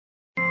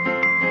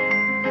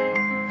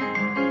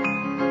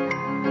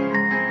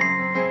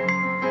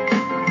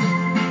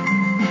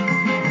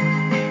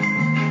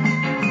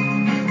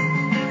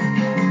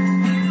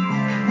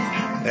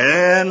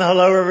again.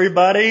 Hello,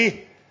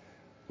 everybody.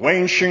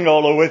 Wayne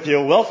Shingola with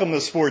you. Welcome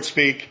to Sports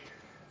Speak,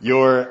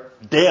 your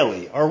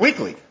weekly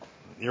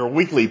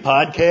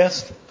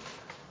podcast.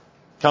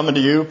 Coming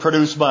to you,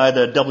 produced by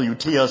the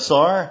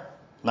WTSR,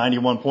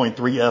 91.3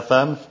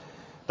 FM,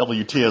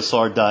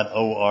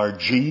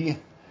 WTSR.org,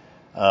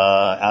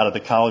 out of the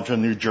College of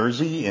New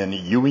Jersey in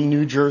Ewing,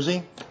 New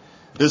Jersey.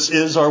 This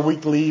is our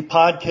weekly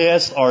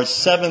podcast, our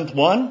 7th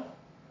one.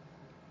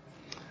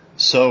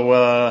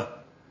 So,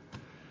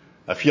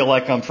 I feel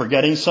like I'm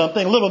forgetting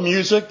something. A little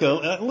music,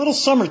 a little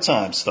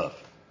summertime stuff.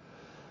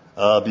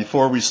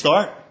 Before we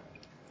start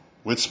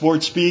with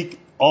Sports Speak,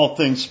 all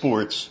things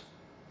sports,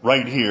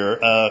 right here.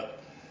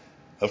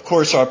 Of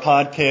course, our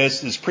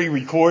podcast is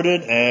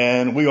pre-recorded,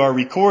 and we are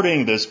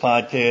recording this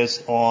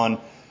podcast on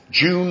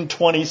June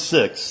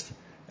 26th,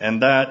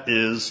 and that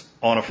is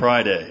on a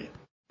Friday.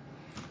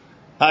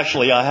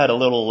 Actually, I had a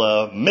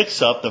little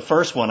mix-up, the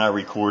first one I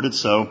recorded,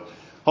 so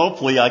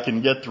hopefully I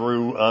can get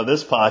through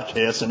this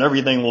podcast and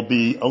everything will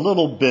be a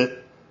little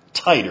bit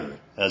tighter,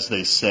 as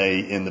they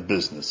say in the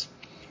business.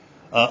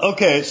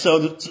 Okay,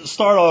 so to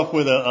start off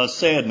with a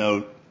sad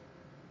note,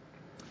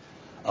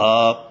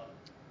 a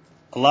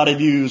lot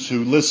of you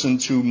who listen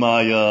to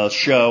my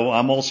show,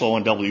 I'm also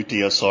on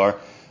WTSR.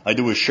 I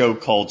do a show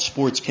called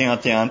Sports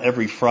Countdown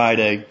every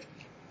Friday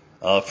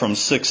from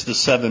 6 to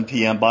 7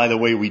 p.m. By the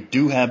way, we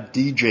do have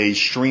DJs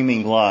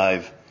streaming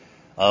live.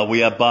 We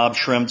have Bob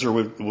Schremzer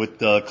with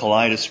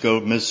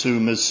Kaleidoscope, Miss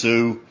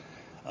Sue.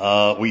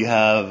 We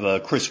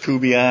have Chris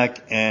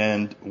Kubiak,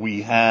 and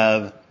we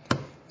have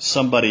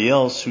somebody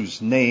else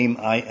whose name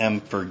I am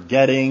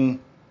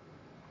forgetting.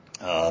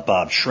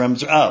 Bob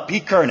Schremzer.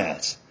 Pete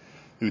Kernatz,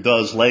 who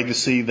does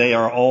Legacy. They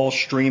are all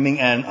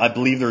streaming, and I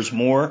believe there's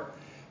more.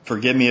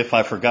 Forgive me if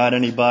I forgot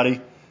anybody,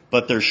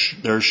 but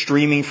they're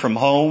streaming from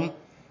home.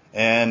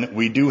 And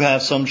we do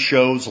have some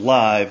shows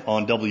live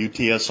on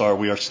WTSR.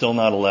 We are still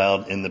not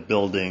allowed in the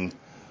building,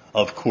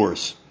 of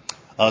course.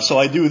 So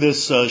I do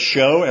this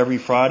show every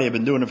Friday. I've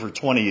been doing it for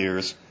 20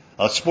 years.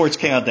 Sports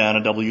Countdown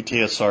on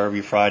WTSR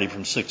every Friday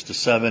from 6 to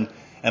 7.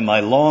 And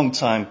my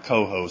longtime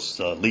co-host,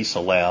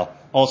 Lisa Lau,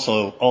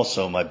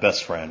 also my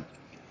best friend,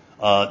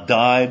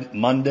 died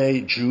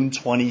Monday, June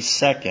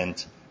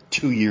 22nd,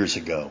 2 years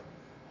ago,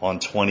 on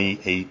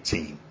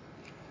 2018.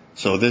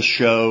 So this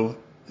show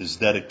is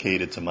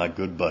dedicated to my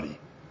good buddy,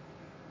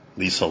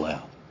 Lisa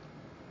Lau.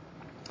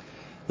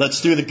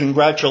 Let's do the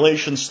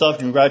congratulations stuff.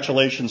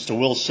 Congratulations to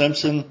Will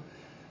Simpson,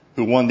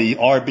 who won the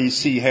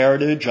RBC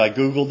Heritage. I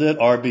Googled it.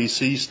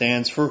 RBC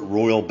stands for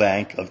Royal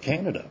Bank of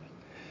Canada.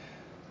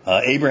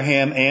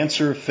 Abraham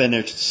Ancer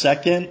finished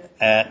second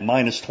at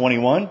minus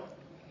 21.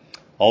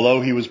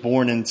 Although he was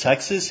born in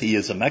Texas, he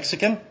is a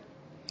Mexican.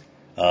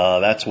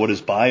 That's what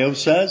his bio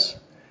says.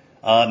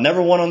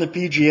 Never won on the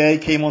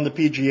PGA, came on the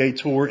PGA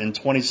Tour in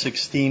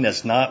 2016,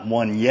 has not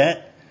won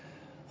yet.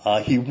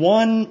 He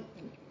won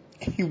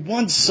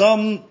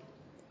some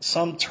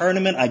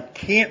tournament. I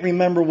can't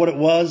remember what it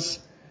was.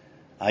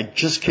 I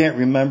just can't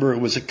remember. It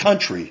was a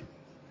country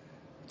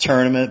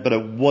tournament, but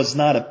it was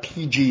not a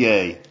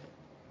PGA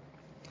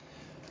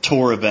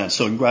Tour event.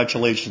 So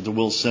congratulations to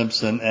Will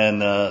Simpson,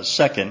 and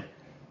second,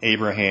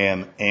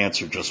 Abraham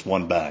Ancer, just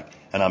one back.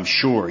 And I'm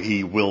sure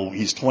he will,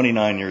 he's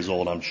 29 years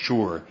old, I'm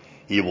sure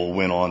he will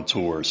win on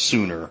tour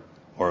sooner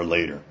or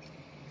later.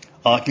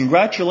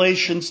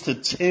 Congratulations to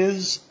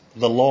Tiz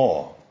the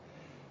Law.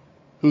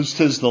 Who's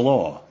Tiz the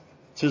Law?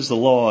 Tiz the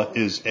Law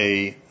is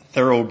a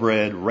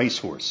thoroughbred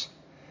racehorse.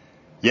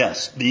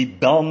 Yes, the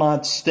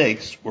Belmont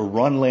Stakes were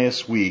run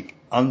last week,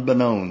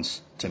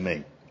 unbeknownst to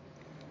me.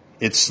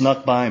 It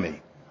snuck by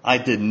me. I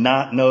did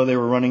not know they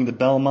were running the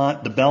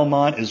Belmont. The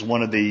Belmont is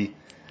one of the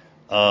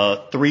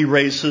 3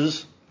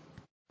 races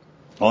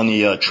on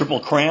the Triple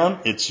Crown.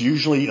 It's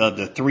usually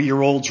the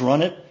 3-year-olds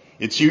run it.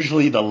 It's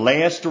usually the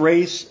last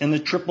race in the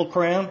Triple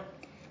Crown,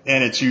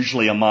 and it's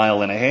usually a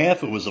mile and a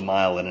half. It was a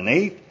mile and an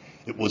eighth.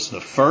 It was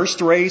the first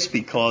race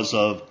because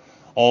of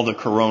all the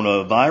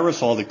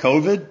coronavirus, all the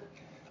COVID.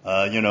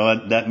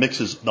 That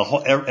mixes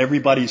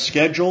everybody's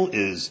schedule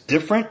is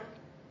different.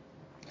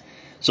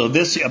 So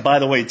this, by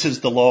the way,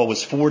 Tiz the Law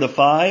was 4 to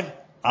 5.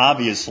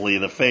 Obviously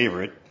the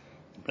favorite.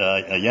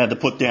 You had to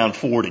put down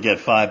 4 to get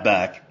 5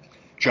 back.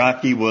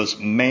 Jockey was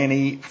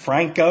Manny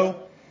Franco.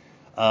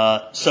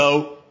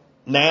 So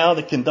now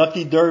the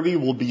Kentucky Derby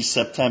will be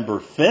September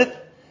 5th.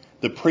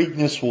 The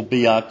Preakness will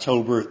be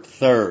October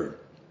 3rd.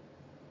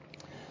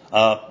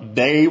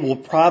 They will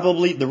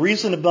probably, the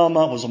reason the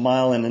Belmont was a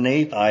mile and an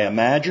eighth, I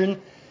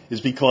imagine,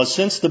 is because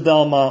since the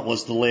Belmont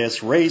was the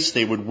last race,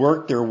 they would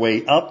work their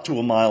way up to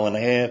a mile and a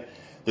half.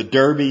 The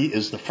Derby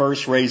is the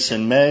first race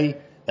in May.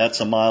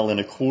 That's a mile and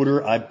a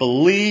quarter. I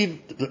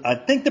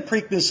think the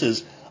Preakness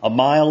is a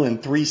mile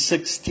and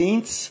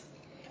 3/16,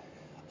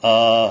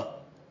 a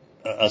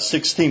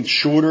 16th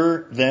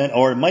shorter than,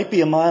 or it might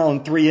be a mile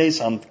and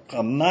 3/8.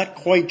 I'm not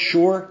quite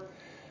sure.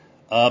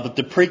 But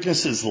the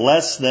Preakness is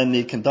less than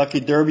the Kentucky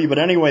Derby. But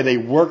anyway, they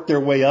worked their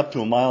way up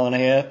to a mile and a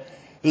half.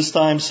 This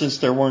time, since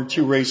there weren't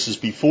 2 races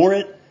before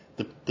it,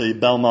 the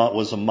Belmont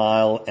was a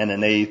mile and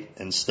an eighth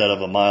instead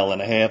of a mile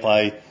and a half.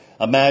 I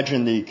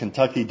imagine the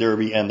Kentucky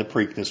Derby and the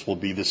Preakness will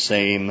be the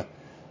same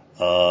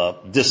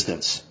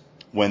distance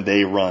when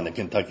they run. The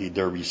Kentucky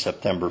Derby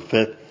September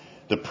 5th,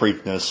 the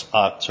Preakness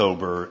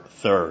October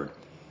 3rd.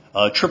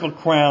 Triple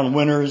Crown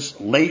winners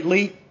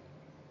lately.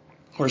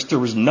 Of course, there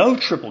was no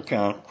Triple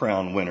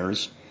Crown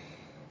winners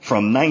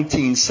from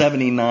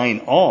 1979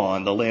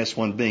 on, the last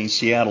one being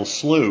Seattle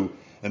Slew,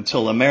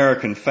 until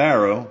American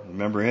Pharoah,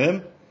 remember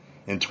him,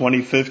 in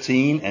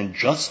 2015, and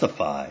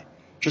Justify,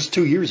 just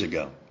 2 years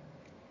ago,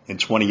 in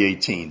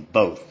 2018,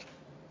 both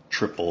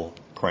Triple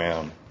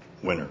Crown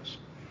winners.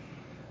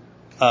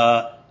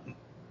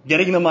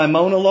 Getting to my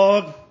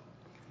monologue,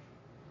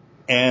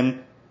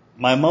 and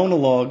my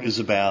monologue is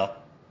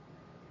about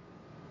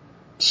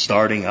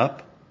starting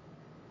up.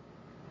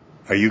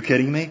 Are you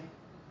kidding me?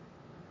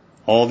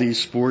 All these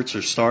sports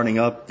are starting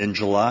up in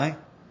July,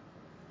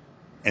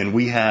 and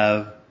we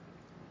have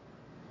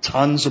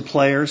tons of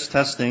players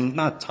testing,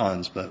 not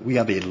tons, but we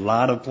have a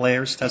lot of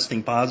players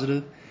testing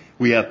positive.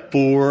 We have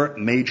 4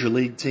 major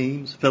league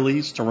teams,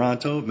 Phillies,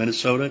 Toronto,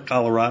 Minnesota,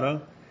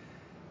 Colorado,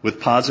 with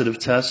positive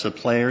tests of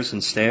players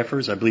and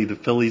staffers. I believe the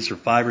Phillies are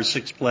 5 or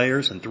 6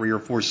 players and 3 or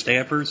 4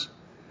 staffers.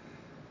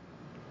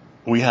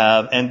 We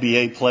have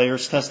NBA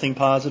players testing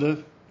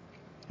positive.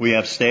 We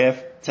have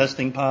staff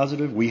testing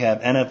positive. We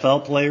have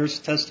NFL players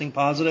testing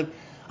positive.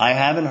 I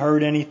haven't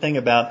heard anything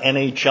about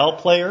NHL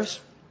players,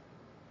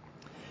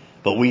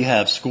 but we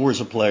have scores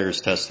of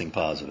players testing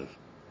positive,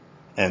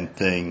 and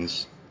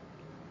things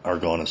are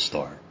going to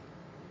start.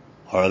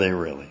 Are they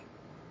really?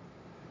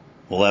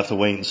 We'll have to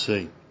wait and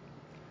see.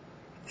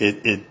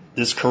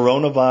 This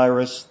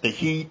coronavirus, the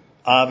heat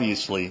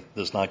obviously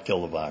does not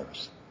kill the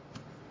virus.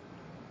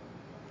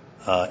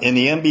 In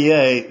the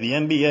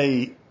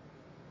NBA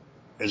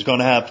is going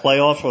to have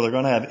playoffs where they're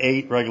going to have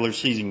 8 regular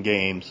season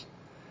games,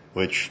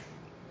 which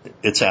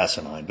it's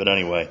asinine. But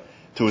anyway,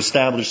 to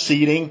establish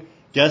seeding,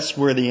 guess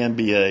where the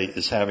NBA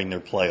is having their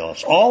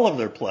playoffs? All of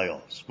their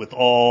playoffs with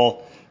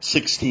all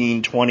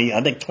 16, 20,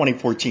 I think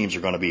 24 teams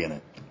are going to be in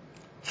it.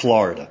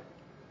 Florida,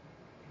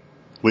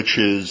 which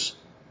is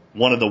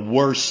one of the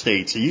worst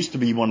states. It used to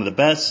be one of the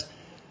best.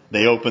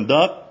 They opened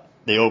up.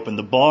 They opened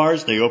the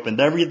bars. They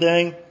opened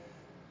everything.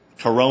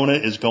 Corona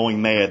is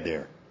going mad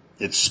there.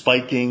 It's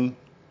spiking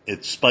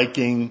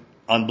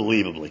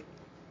unbelievably.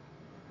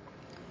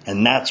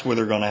 And that's where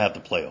they're going to have the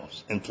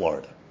playoffs, in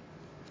Florida.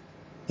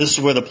 This is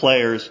where the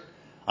players,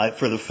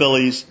 for the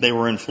Phillies, they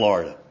were in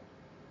Florida.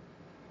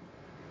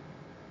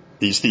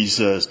 These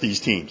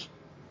teams.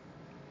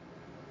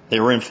 They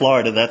were in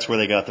Florida, that's where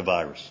they got the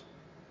virus.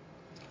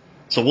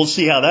 So we'll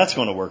see how that's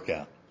going to work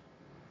out.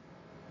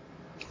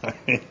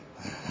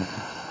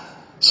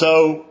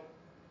 So,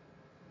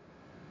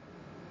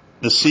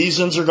 the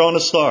seasons are going to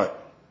start.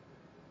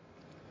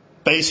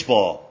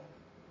 Baseball.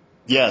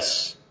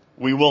 Yes,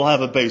 we will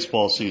have a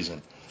baseball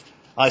season.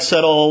 I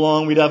said all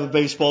along we'd have a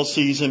baseball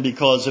season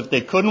because if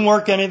they couldn't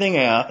work anything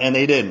out, and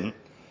they didn't,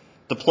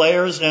 the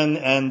players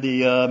and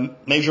the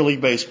Major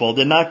League Baseball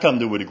did not come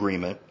to an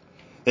agreement.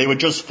 They would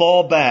just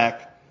fall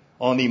back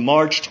on the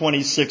March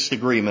 26th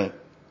agreement,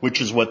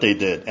 which is what they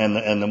did.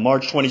 And the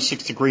March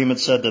 26th agreement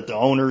said that the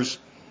owners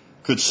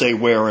could say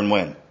where and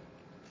when.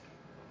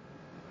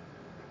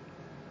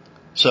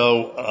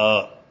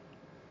 So,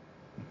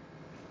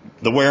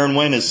 the where and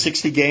when is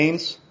 60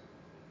 games.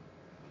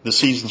 The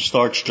season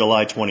starts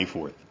July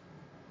 24th.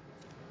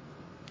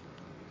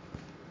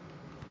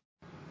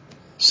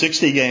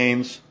 60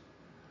 games,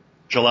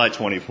 July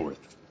 24th.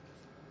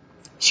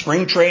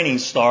 Spring training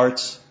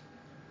starts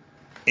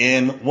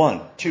in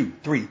 5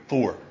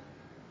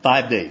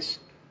 days.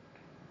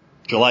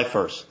 July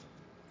 1st.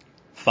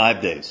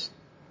 5 days.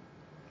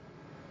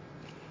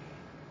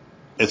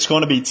 It's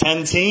going to be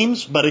 10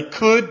 teams, but it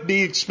could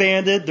be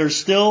expanded. They're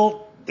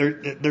still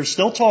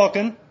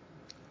talking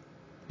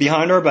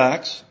behind our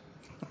backs.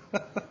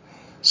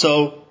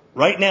 So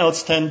right now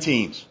it's 10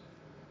 teams,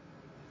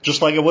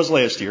 just like it was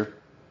last year.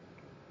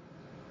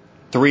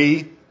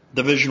 3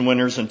 division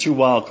winners and 2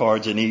 wild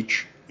cards in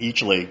each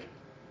league.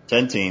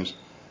 10 teams,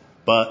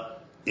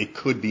 but it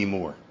could be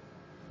more.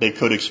 They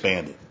could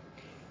expand it.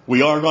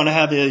 We are going to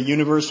have a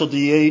universal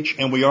DH,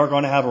 and we are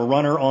going to have a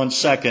runner on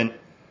second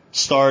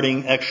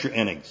starting extra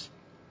innings.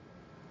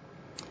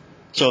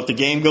 So if the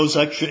game goes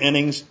extra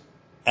innings,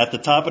 at the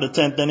top of the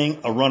 10th inning,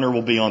 a runner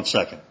will be on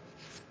second.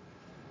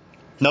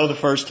 No, the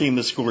first team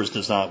that scores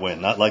does not win.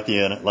 Not like the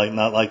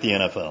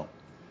NFL.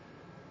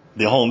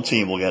 The home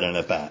team will get an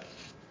at bat.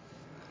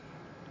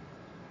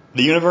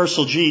 The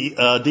universal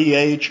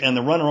DH and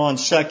the runner on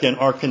second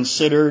are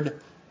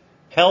considered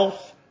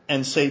health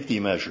and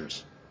safety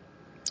measures,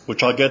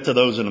 which I'll get to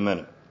those in a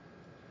minute.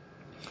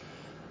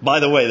 By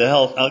the way,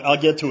 I'll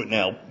get to it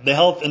now. The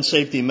health and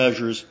safety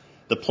measures,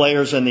 the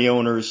players and the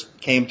owners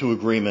came to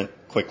agreement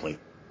quickly.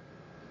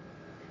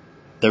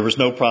 There was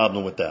no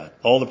problem with that.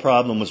 All the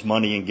problem was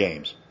money and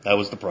games. That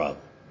was the problem.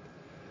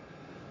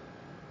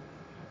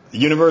 The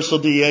universal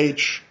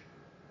DH,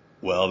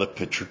 well, the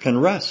pitcher can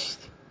rest.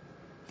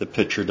 The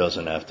pitcher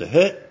doesn't have to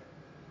hit.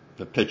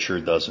 The pitcher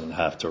doesn't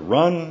have to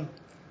run.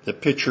 the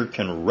pitcher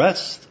can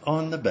rest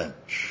on the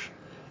bench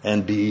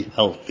and be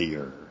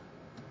healthier.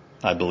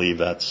 I believe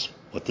that's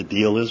what the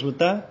deal is with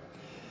that.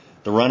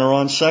 The runner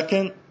on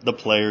second, the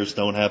players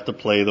don't have to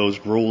play those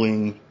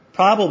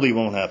probably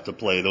won't have to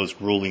play those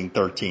grueling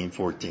 13,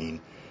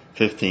 14,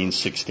 15,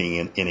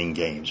 16 inning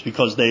games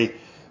because they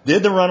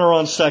did the runner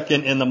on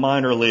second in the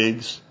minor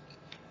leagues.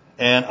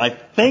 And I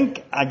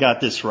think I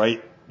got this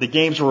right. The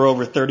games were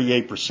over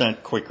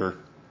 38% quicker.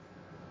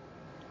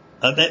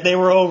 They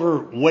were over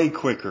way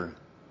quicker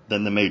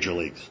than the major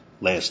leagues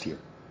last year.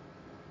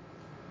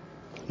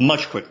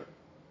 Much quicker.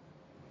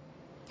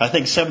 I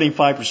think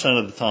 75%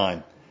 of the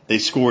time they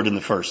scored in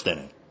the first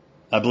inning.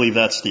 I believe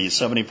that's the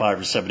 75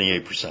 or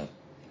 78%.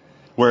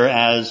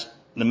 Whereas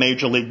the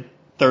major league,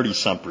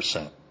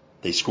 30-some%,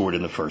 they scored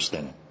in the first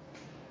inning.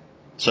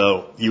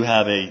 So you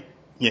have a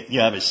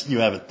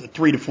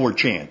 3 to 4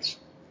 chance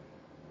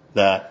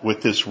that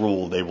with this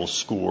rule they will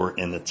score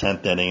in the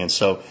 10th inning. And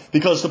so,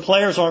 because the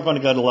players aren't going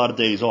to get a lot of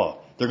days off,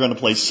 they're going to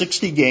play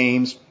 60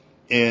 games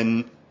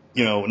in,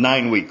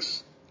 9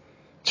 weeks,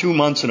 2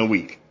 months and a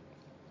week.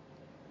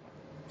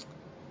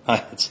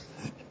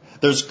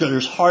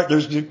 There's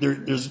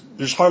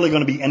hardly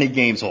going to be any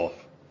games off.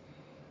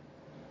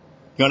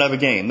 You're going to have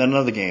a game, then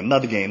another game,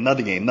 another game,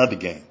 another game, another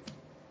game.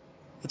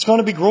 It's going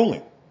to be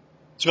grueling.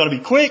 It's going to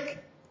be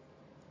quick,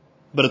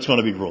 but it's going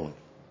to be grueling.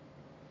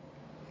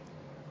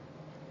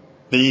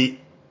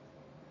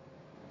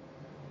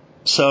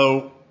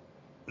 So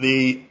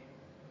the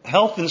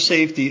health and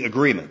safety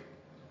agreement,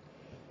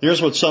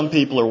 here's what some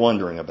people are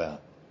wondering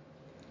about.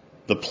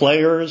 The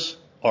players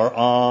are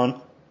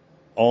on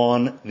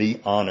the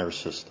honor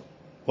system.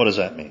 What does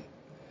that mean?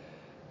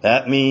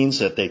 That means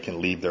that they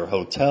can leave their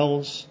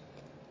hotels.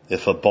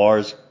 If a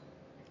bar's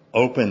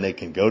open, they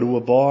can go to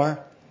a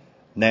bar.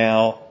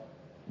 Now,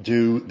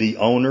 do the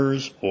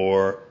owners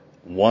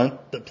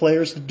want the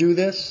players to do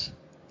this?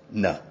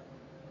 No.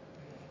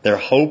 They're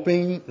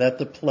hoping that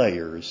the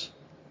players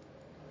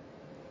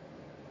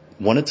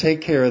want to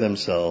take care of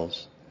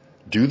themselves,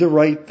 do the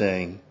right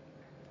thing,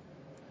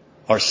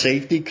 are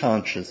safety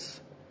conscious.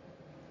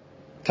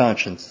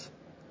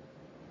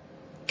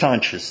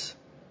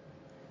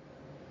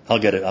 I'll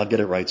get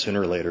it right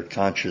sooner or later.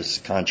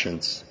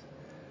 Conscience.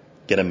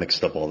 Get them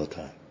mixed up all the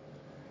time.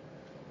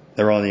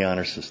 They're on the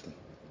honor system.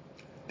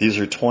 These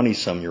are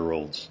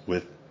 20-some-year-olds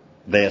with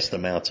vast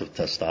amounts of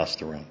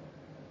testosterone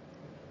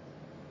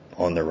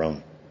on their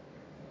own.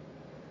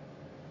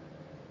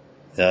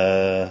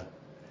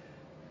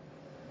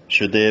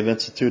 Should they have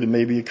instituted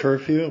maybe a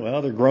curfew?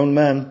 Well, they're grown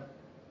men.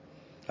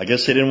 I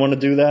guess they didn't want to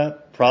do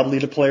that. Probably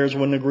the players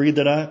wouldn't agree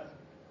to that.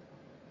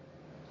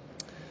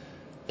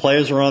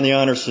 Players are on the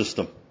honor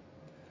system.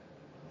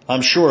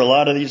 I'm sure a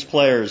lot of these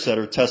players that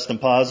are testing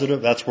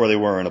positive, that's where they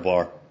were, in a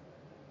bar.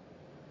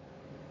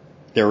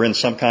 They were in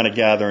some kind of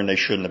gathering they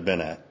shouldn't have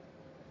been at.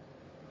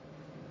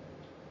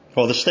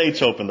 Well, the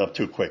states opened up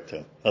too quick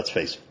too. Let's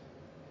face it.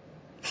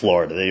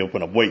 Florida, they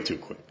opened up way too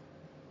quick.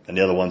 And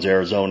the other one's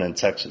Arizona and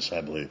Texas,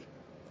 I believe.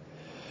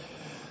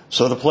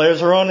 So the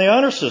players are on the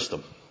honor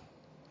system.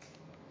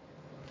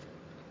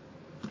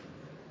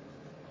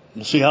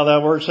 We'll see how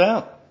that works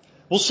out.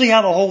 We'll see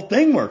how the whole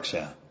thing works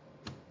out.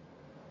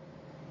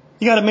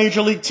 You got a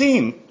major league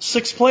team,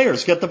 6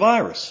 players get the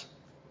virus.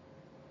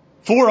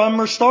 4 of them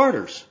are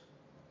starters.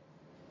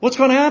 What's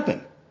going to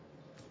happen?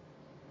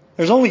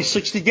 There's only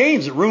 60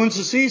 games. It ruins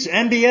the season.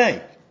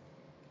 NBA.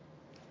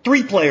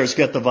 3 players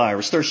get the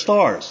virus. They're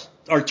stars.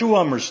 Or 2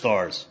 of them are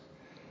stars.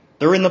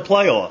 They're in the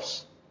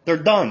playoffs. They're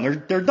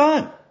done. They're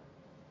done.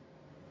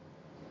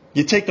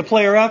 You take the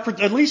player out for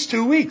at least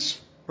 2 weeks,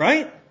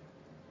 right?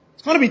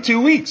 It's going to be 2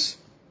 weeks.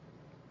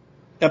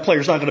 That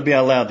player's not going to be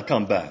allowed to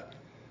come back.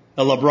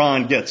 A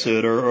LeBron gets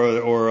it,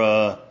 or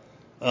a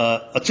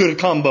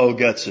Antetokounmpo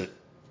gets it.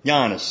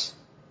 Giannis.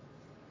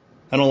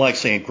 I don't like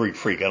saying Greek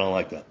freak. I don't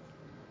like that.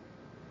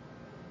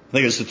 I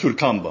think it's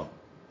Antetokounmpo.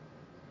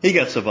 He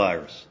gets the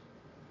virus.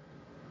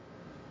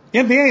 The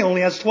NBA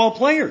only has 12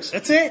 players.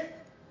 That's it.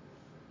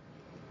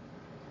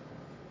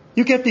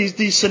 You get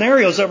these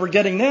scenarios that we're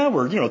getting now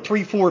where,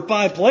 3, 4,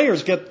 5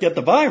 players get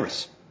the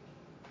virus.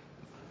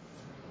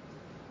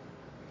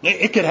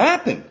 It could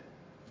happen.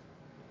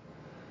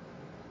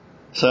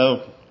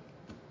 So,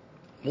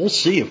 we'll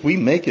see if we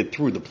make it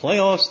through the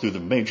playoffs, through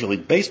the Major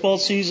League Baseball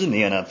season,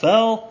 the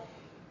NFL.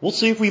 We'll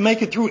see if we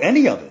make it through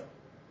any of it.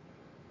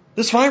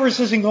 This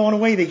virus isn't going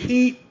away. The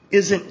heat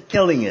isn't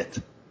killing it.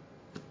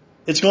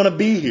 It's going to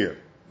be here.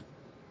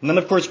 And then,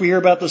 of course, we hear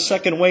about the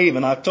second wave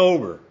in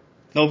October,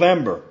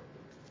 November,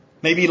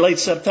 maybe late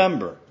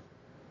September.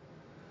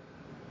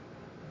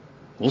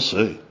 We'll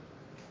see.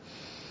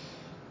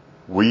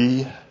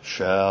 We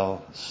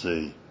shall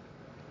see.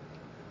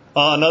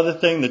 Another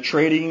thing, the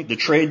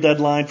trade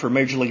deadline for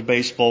Major League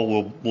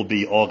Baseball will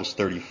be August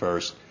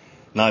 31st,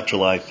 not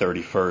July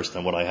 31st.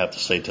 And what I have to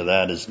say to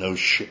that is no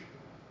shit.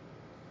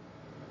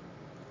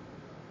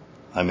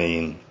 I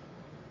mean,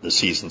 the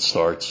season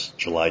starts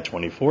July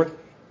 24th.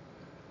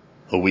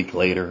 A week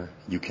later,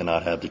 you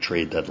cannot have the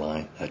trade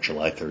deadline at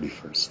July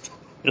 31st.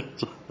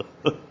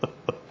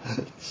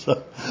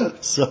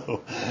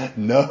 So,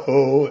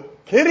 no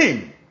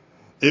kidding.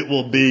 It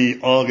will be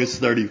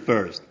August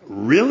 31st.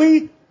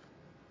 Really?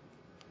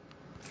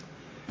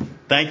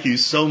 Thank you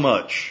so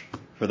much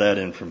for that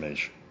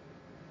information.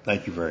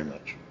 Thank you very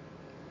much.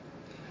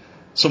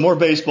 Some more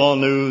baseball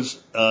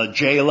news.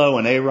 J-Lo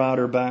and A-Rod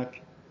are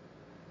back.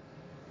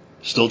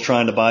 Still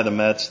trying to buy the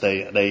Mets.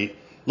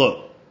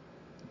 Look,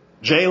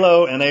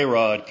 J-Lo and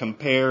A-Rod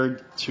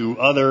compared to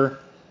other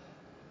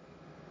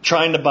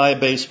trying to buy a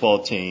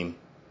baseball team,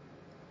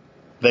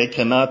 they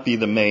cannot be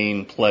the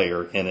main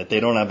player in it. They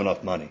don't have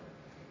enough money.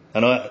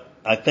 And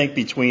I think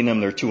between them,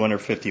 they're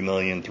 $250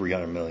 million,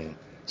 $300 million.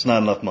 It's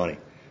not enough money.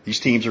 These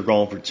teams are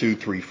going for $2,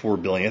 $3,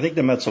 $4 billion. I think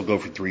the Mets will go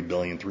for $3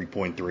 billion,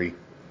 3.3.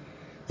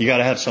 You got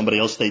to have somebody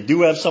else. They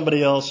do have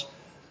somebody else.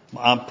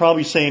 I'm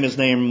probably saying his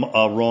name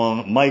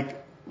wrong. Mike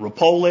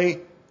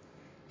Rapoli.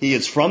 He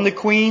is from the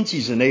Queens.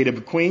 He's a native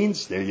of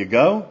Queens. There you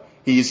go.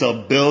 He's a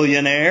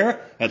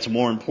billionaire. That's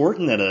more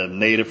important than a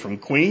native from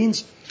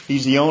Queens.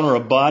 He's the owner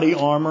of Body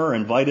Armor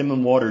and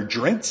Vitamin Water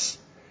Drinks.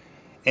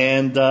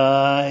 And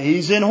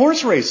he's in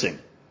horse racing.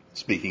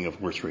 Speaking of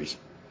horse racing.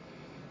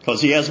 Because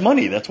he has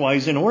money. That's why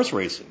he's in horse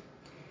racing.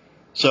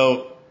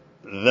 So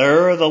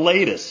they're the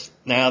latest.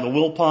 Now the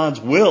Wilpons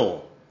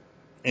will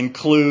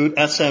include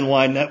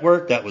SNY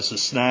Network. That was a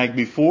snag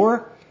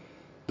before.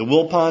 The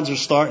Wilpons are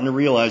starting to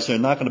realize they're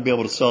not going to be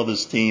able to sell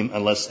this team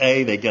unless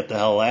A, they get the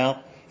hell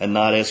out and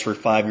not ask for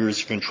 5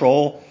 years of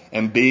control,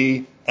 and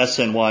B,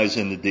 SNY is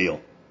in the deal.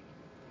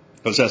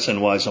 Because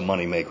SNY is a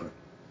moneymaker.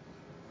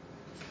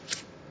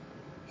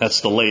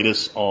 That's the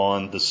latest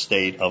on the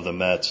state of the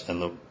Mets,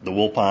 and the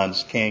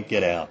Wilpons can't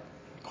get out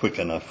quick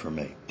enough for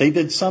me. They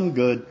did some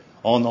good.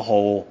 On the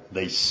whole,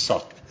 they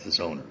sucked as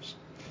owners.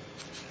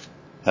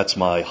 That's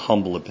my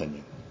humble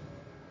opinion.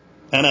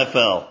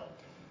 NFL.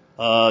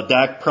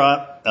 Dak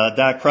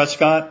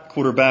Prescott,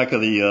 quarterback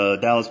of the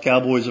Dallas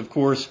Cowboys, of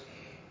course.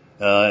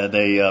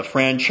 The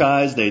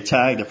franchise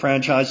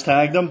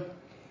tagged him.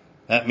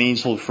 That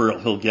means he'll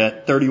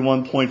get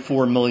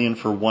 $31.4 million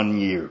for 1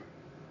 year.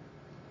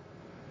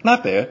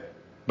 Not bad,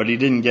 but he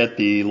didn't get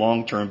the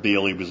long-term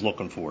deal he was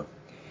looking for.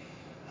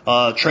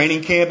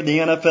 Training camp in the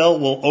NFL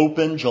will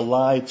open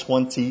July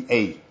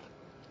 28th.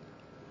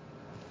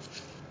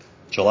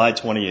 July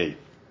 28th.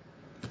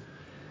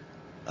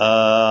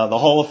 The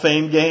Hall of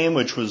Fame game,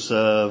 which was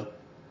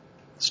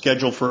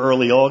scheduled for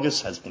early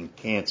August, has been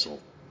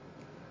canceled.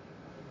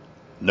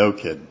 No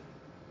kidding.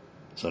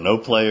 So no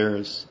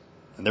players.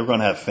 And they're going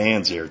to have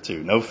fans there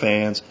too. No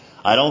fans.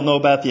 I don't know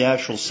about the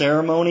actual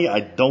ceremony. I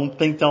don't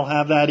think they'll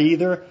have that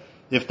either.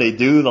 If they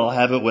do, they'll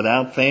have it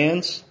without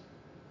fans.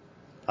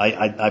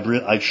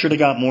 I should have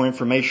got more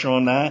information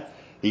on that.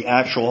 The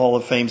actual Hall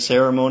of Fame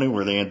ceremony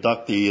where they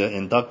induct the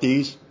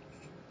inductees.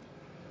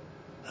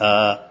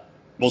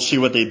 We'll see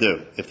what they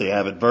do. If they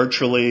have it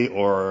virtually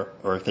or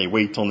if they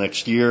wait till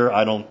next year.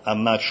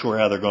 I'm not sure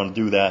how they're going to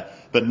do that.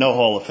 But no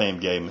Hall of Fame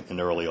game in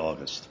early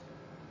August.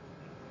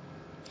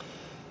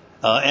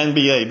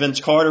 NBA, Vince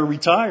Carter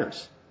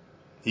retires.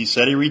 He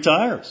said he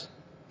retires.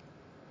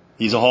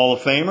 He's a Hall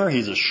of Famer.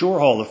 He's a sure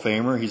Hall of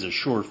Famer. He's a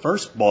sure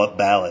first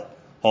ballot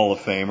Hall of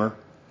Famer.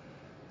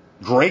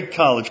 Great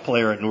college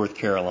player at North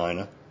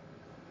Carolina.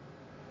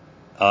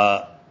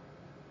 I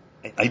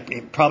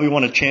probably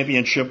won a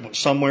championship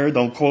somewhere.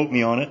 Don't quote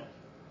me on it.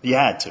 He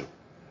had to.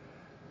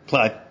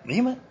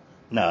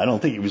 No, I don't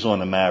think he was on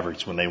the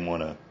Mavericks when they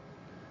won a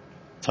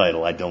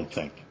title. I don't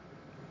think.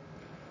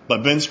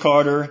 But Vince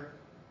Carter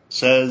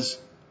says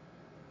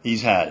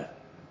he's had it.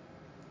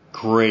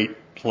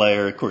 Great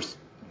player. Of course,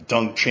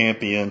 dunk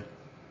champion.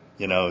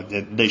 You know,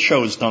 they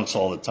show his dunks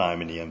all the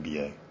time in the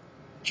NBA.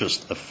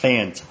 Just a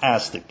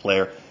fantastic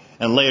player.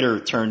 And later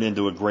turned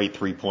into a great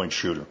three-point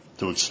shooter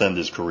to extend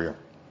his career.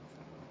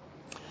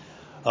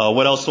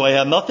 What else do I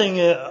have? Nothing.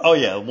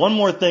 One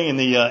more thing in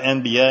the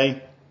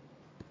NBA.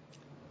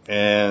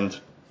 And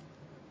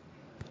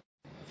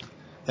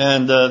the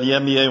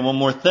NBA, one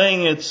more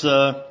thing. It's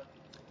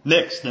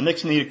Knicks. The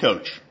Knicks need a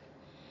coach.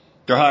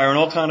 They're hiring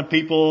all kind of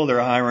people.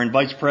 They're hiring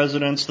vice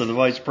presidents to the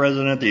vice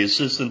president, the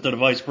assistant to the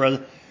vice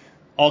president,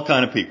 all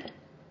kind of people.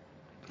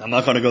 I'm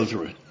not going to go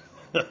through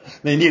it.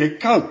 They need a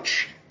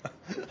coach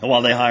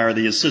while they hire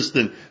the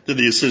assistant to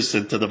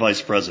the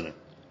vice president.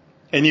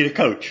 They need a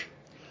coach.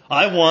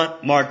 I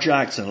want Mark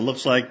Jackson. It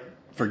looks like,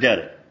 forget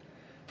it.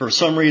 For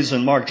some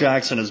reason, Mark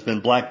Jackson has been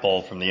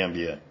blackballed from the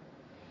NBA.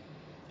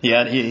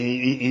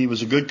 He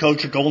was a good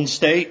coach at Golden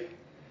State.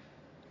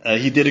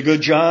 He did a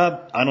good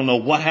job. I don't know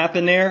what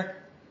happened there.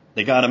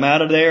 They got him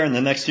out of there, and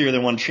the next year they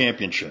won a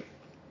championship.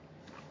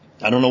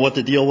 I don't know what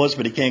the deal was,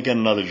 but he can't get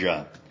another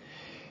job.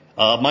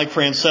 Mike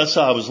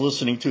Francesa, I was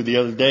listening to the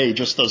other day. He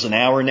just does an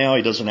hour now.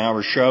 He does an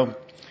hour show.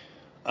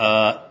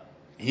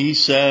 He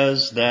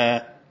says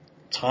that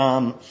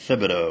Tom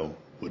Thibodeau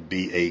would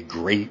be a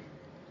great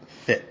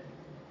fit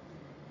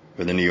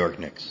for the New York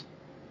Knicks.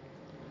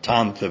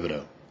 Tom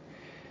Thibodeau.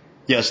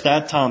 Yes,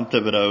 that Tom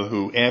Thibodeau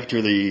who,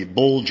 after the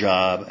Bull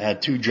job,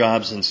 had 2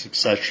 jobs in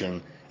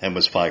succession and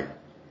was fired.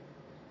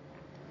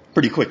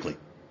 Pretty quickly.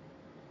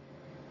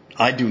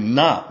 I do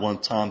not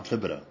want Tom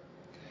Thibodeau.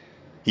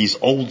 He's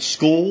old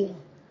school.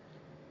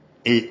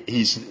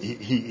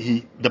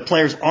 The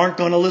players aren't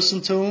going to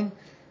listen to him.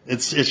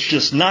 It's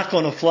just not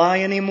going to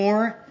fly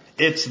anymore.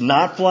 It's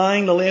not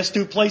flying the last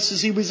two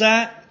places he was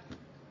at.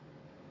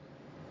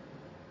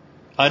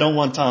 I don't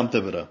want Tom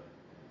Thibodeau.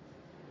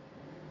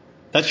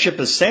 That ship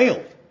has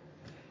sailed.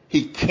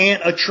 He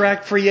can't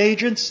attract free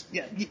agents.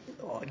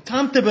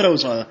 Tom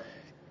Thibodeau's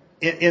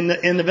in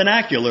the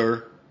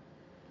vernacular,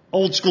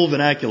 old school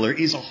vernacular,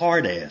 he's a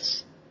hard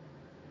ass.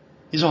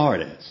 He's a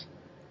hard ass.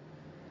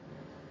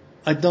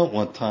 I don't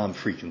want Tom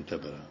freaking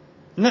Thibodeau.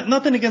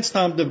 Nothing against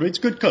Tom Thibodeau. He's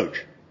a good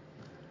coach.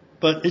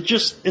 But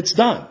it's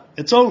done.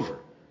 It's over.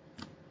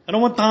 I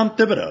don't want Tom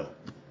Thibodeau.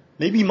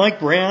 Maybe Mike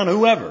Brown,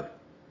 whoever.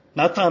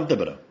 Not Tom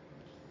Thibodeau.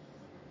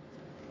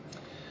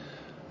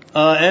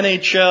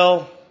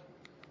 NHL,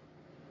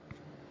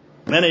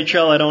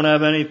 I don't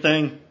have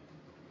anything.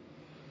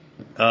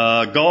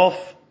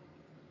 Golf.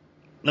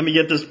 Let me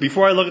get this.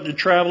 Before I look at the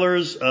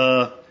Travelers,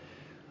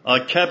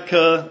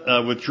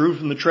 Koepka withdrew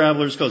from the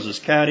Travelers because his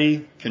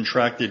caddy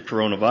contracted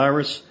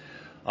coronavirus.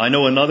 I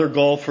know another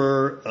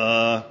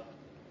golfer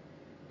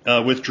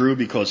withdrew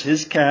because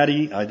his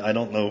caddy, I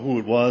don't know who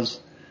it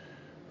was,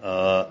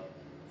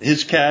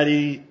 his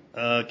caddy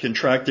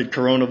contracted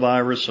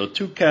coronavirus. So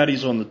two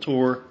caddies on the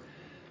tour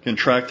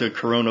contracted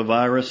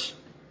coronavirus.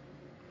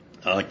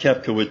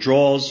 Koepka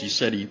withdraws. He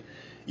said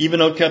even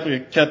though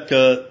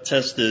Koepka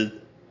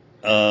tested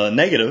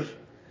negative,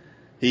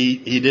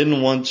 he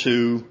didn't want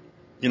to,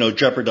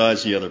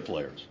 jeopardize the other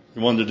players. He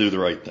wanted to do the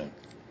right thing.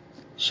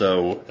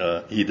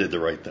 So he did the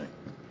right thing.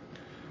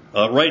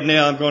 Right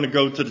now I'm going to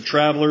go to the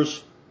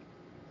Travelers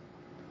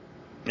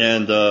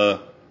and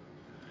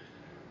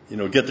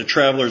get the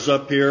Travelers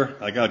up here.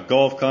 I got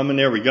golf coming.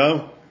 There we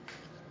go.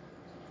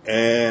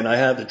 And I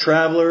have the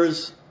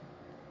Travelers.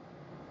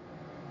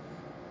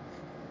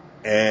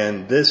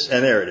 And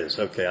there it is.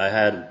 Okay,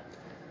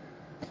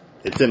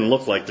 it didn't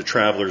look like the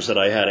Travelers that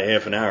I had a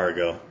half an hour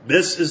ago.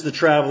 This is the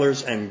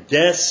Travelers, and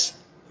guess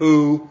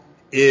who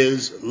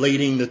is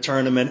leading the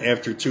tournament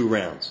after 2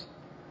 rounds?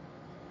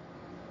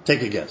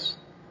 Take a guess.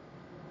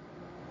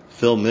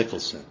 Phil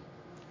Mickelson.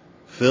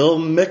 Phil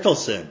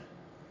Mickelson.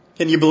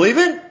 Can you believe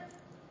it?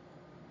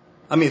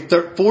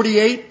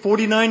 48,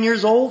 49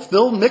 years old,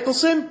 Phil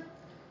Mickelson?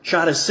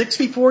 Shot a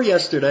 64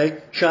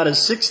 yesterday, shot a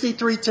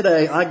 63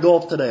 today. I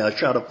golfed today. I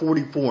shot a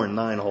 44 in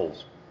 9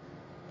 holes.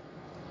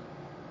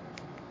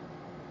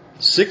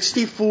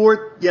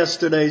 64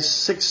 yesterday,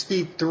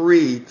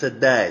 63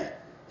 today.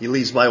 He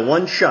leads by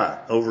 1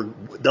 shot over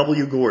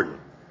W. Gordon.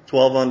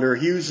 12 under.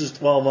 Hughes is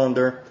 12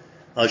 under.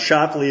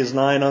 Schauffele is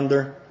 9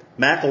 under.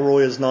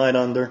 McIlroy is 9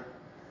 under.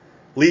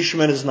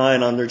 Leishman is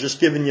 9 under. Just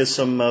giving you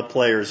some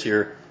players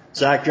here.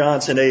 Zach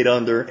Johnson, 8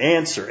 under.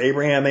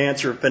 Abraham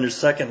Answer finished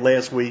second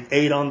last week,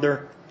 8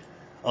 under.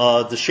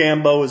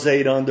 DeChambeau is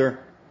 8 under.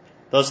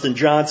 Dustin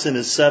Johnson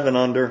is 7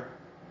 under.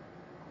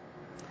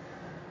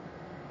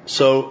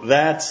 So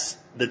that's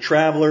the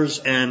Travelers.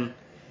 And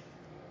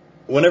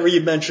whenever you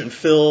mention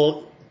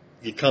Phil,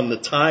 you come to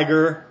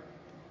Tiger.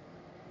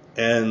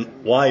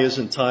 And why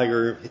isn't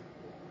Tiger?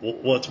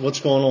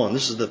 What's going on?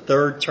 This is the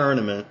 3rd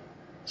tournament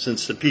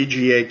since the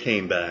PGA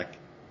came back,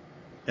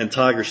 and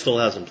Tiger still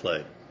hasn't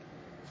played.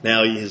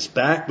 Now, his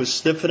back was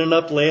stiffening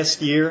up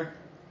last year,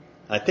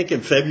 I think in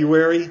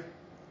February,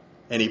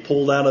 and he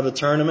pulled out of the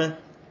tournament.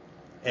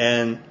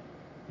 And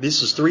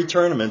this is 3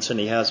 tournaments, and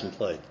he hasn't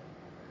played.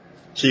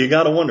 So you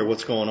got to wonder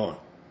what's going on.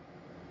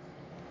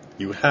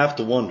 You have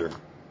to wonder,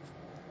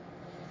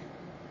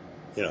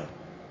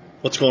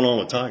 what's going on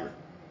with Tiger.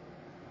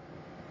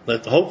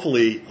 But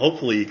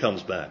hopefully he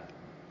comes back.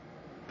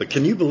 But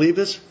can you believe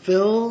this?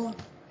 Phil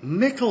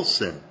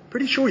Mickelson.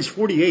 Pretty sure he's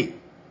 48.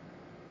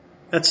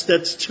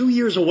 That's 2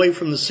 years away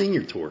from the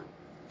senior tour.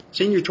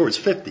 Senior tour is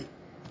 50.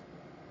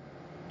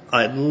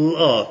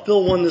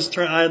 Phil won this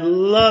tournament. I'd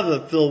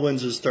love if Phil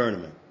wins this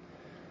tournament.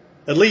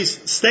 At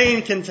least stay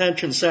in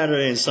contention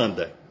Saturday and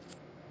Sunday.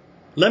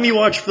 Let me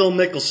watch Phil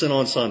Mickelson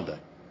on Sunday.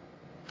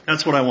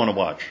 That's what I want to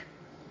watch.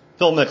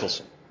 Phil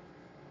Mickelson.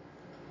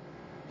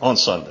 On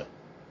Sunday.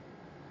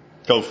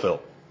 Go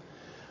Phil.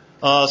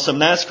 Some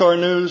NASCAR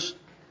news.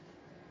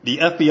 The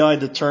FBI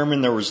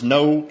determined there was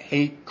no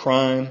hate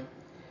crime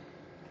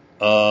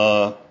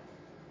to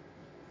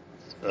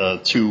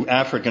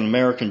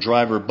African-American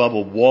driver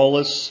Bubba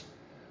Wallace.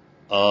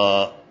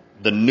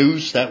 The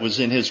noose that was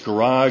in his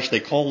garage, they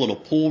call it a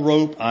pull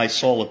rope. I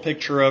saw a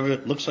picture of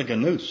it. Looks like a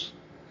noose.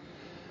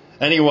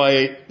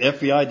 Anyway, the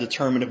FBI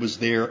determined it was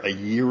there a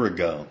year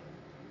ago,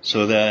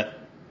 so that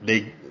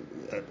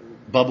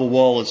Bubba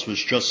Wallace was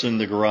just in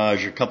the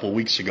garage a couple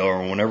weeks ago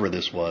or whenever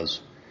this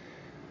was.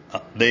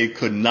 They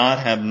could not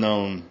have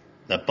known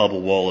that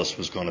Bubba Wallace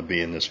was going to be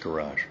in this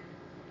garage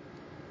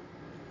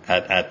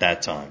at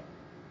that time.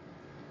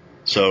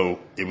 So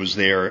it was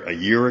there a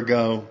year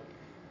ago.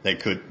 They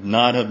could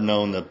not have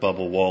known that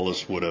Bubba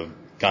Wallace would have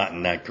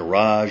gotten that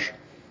garage.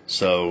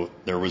 So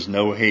there was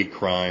no hate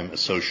crime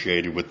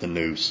associated with the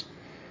noose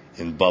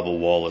in Bubba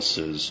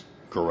Wallace's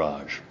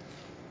garage.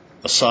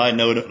 A side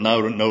note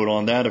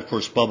on that, of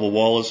course, Bubba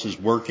Wallace is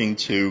working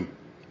to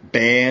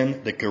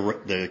ban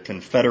the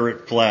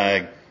Confederate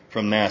flag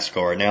from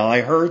NASCAR. Now,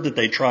 I heard that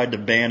they tried to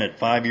ban it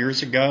 5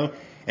 years ago,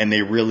 and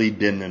they really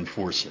didn't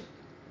enforce it.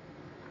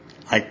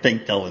 I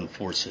think they'll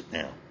enforce it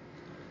now,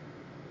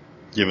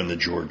 given the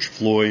George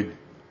Floyd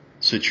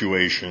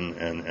situation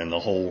and the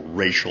whole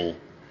racial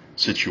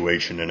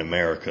situation in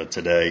America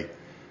today.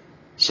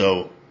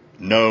 So,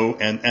 no,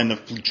 and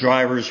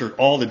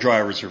all the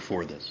drivers are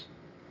for this.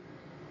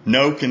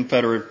 No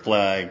Confederate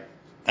flag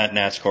at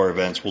NASCAR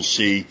events. We'll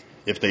see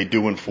if they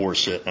do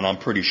enforce it, and I'm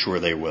pretty sure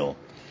they will.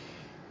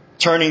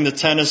 Turning to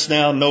tennis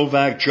now,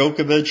 Novak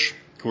Djokovic,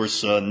 of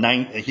course,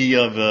 he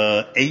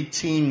of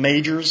 18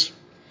 majors,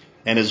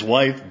 and his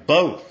wife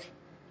both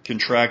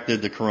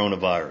contracted the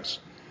coronavirus.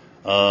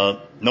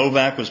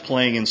 Novak was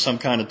playing in some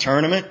kind of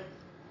tournament.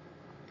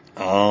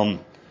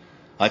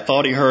 I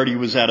thought he heard he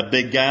was at a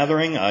big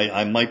gathering.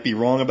 I might be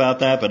wrong about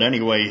that, but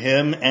anyway,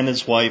 him and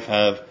his wife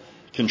have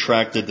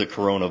contracted the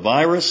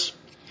coronavirus.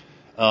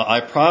 I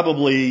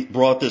probably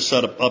brought this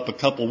up a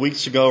couple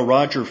weeks ago.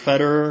 Roger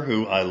Federer,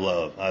 who I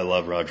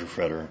love Roger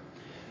Federer.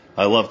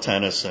 I love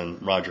tennis,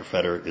 and Roger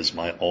Federer is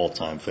my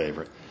all-time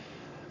favorite.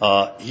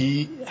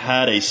 He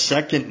had a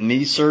second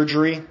knee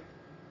surgery.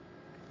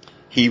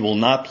 He will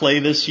not play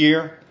this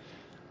year.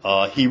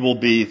 He will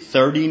be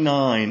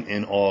 39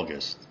 in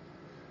August.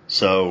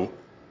 So,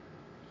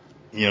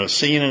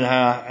 seeing it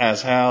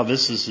as how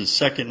this is his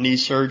second knee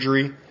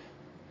surgery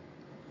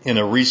in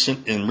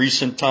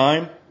recent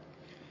time,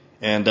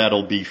 and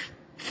that'll be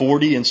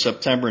 40 in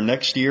September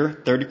next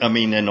year,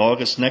 in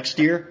August next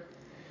year.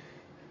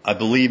 I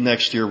believe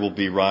next year will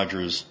be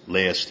Roger's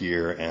last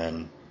year,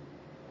 and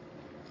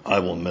I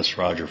will miss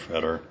Roger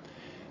Federer.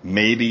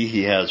 Maybe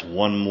he has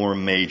one more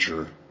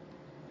major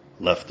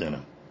left in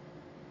him.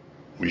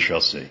 We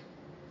shall see.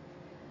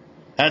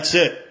 That's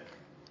it.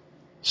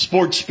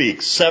 Sports Speak,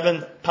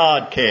 7th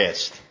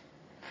podcast.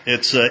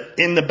 It's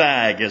in the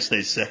bag, as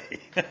they say,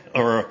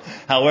 or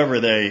however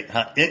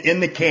in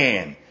the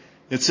can.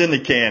 It's in the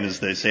can, as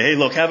they say. Hey,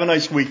 look, have a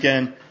nice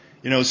weekend.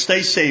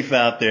 Stay safe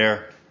out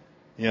there.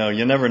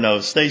 You never know.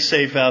 Stay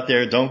safe out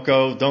there. Don't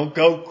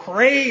go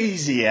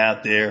crazy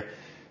out there.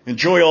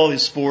 Enjoy all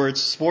these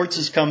sports. Sports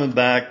is coming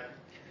back.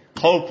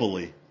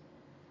 Hopefully,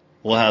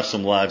 we'll have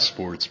some live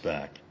sports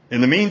back.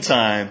 In the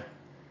meantime,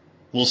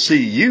 we'll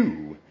see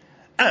you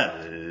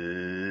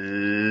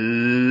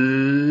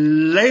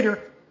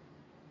later.